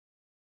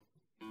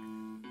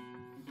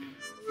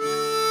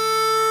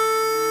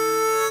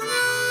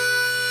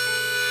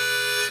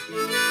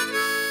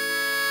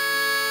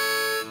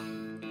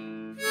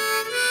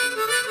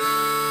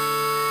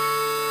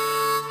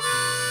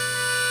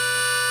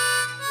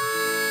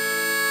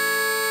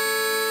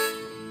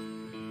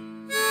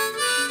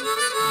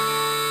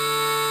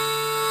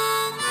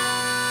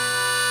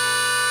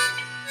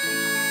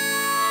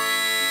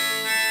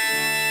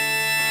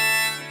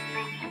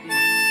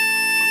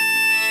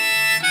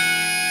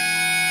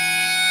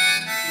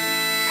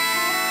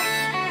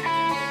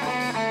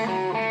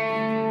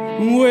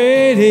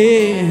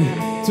waiting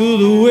to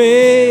the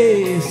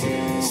waves,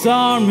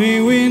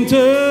 stormy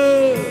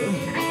winter,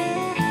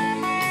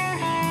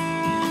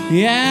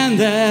 and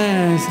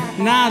there's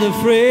not a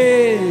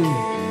friend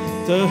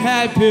to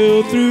help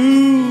you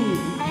through.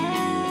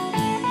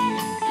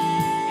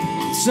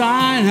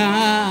 Trying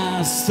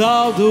to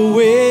stop the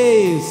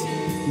waves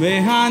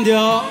behind your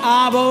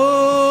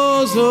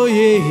eyeballs, oh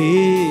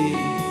yeah.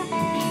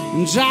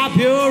 Drop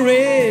your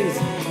reds,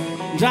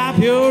 drop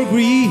your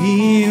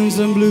greens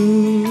and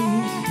blues.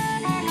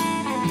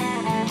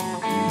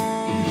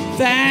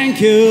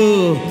 Thank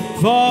you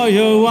for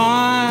your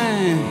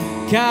wine,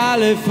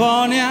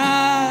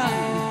 California.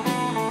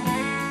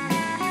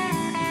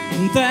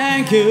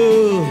 Thank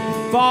you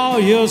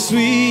for your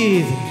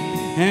sweet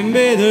and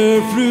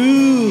bitter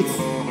fruits.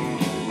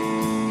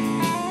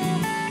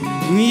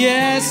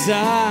 Yes,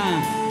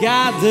 I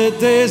got the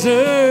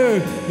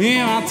desert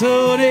in my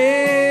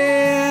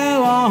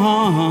toenail,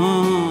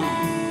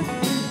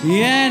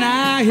 and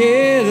I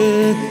hear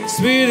the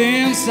spit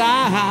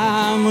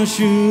inside my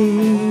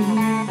shoe.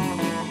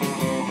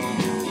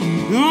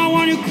 I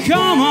want you to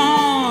come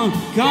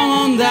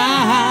on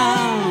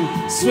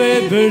down,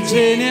 sweet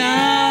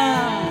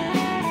Virginia.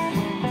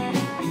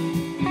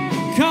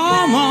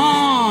 Come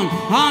on,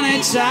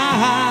 honey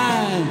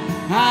child,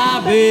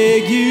 I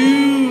beg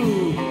you.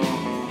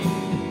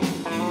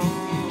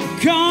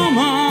 Come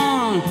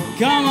on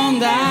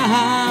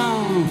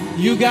down,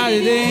 you got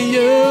it in you,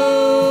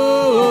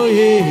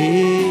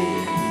 yeah.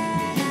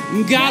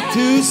 Got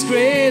to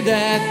scrape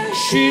that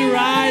shit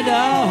right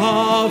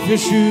off your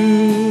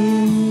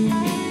shoe,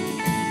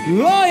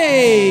 oh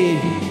yeah.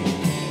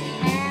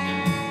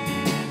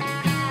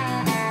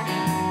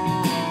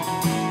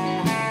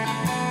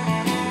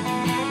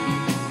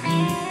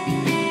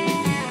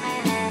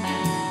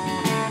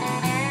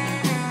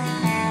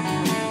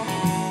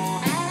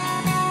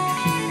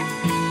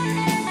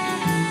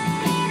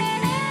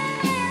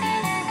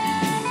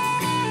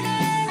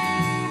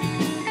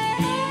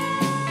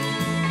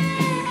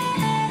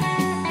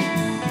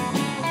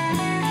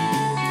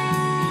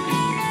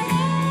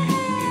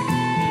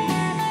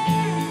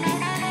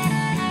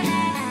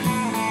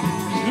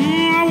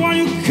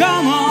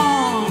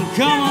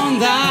 Come on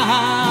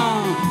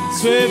down,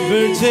 sweet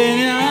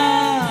Virginia.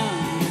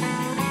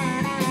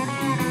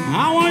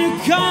 I want you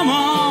to come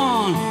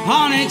on,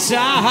 honey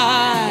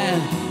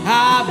child,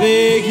 I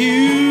beg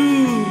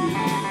you.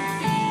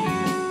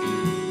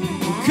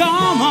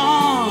 Come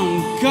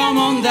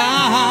on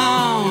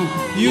down,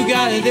 you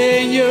got it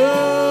in you,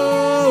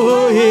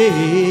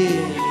 yeah.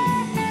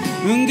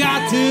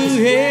 Got to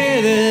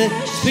hear the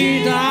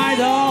speed right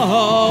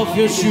off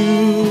your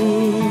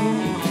shoe.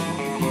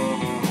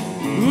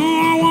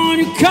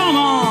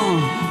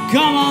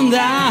 Come on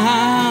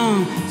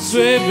down,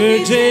 sweet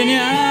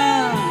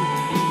Virginia.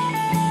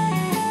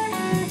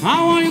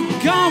 I want you to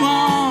come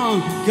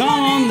on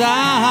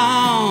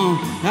down,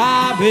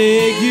 I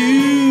beg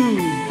you.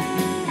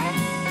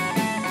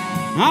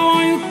 I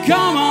want you to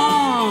come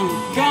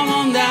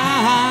on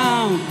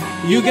down,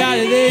 you got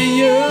it in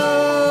you,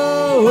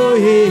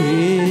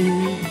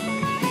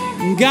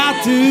 yeah.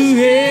 Got to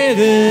hear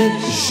the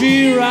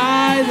she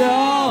right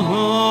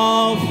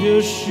off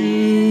your shoe.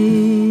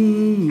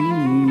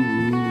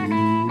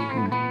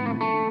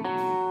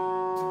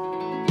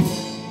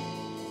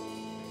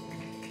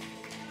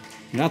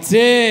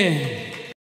 Grazie.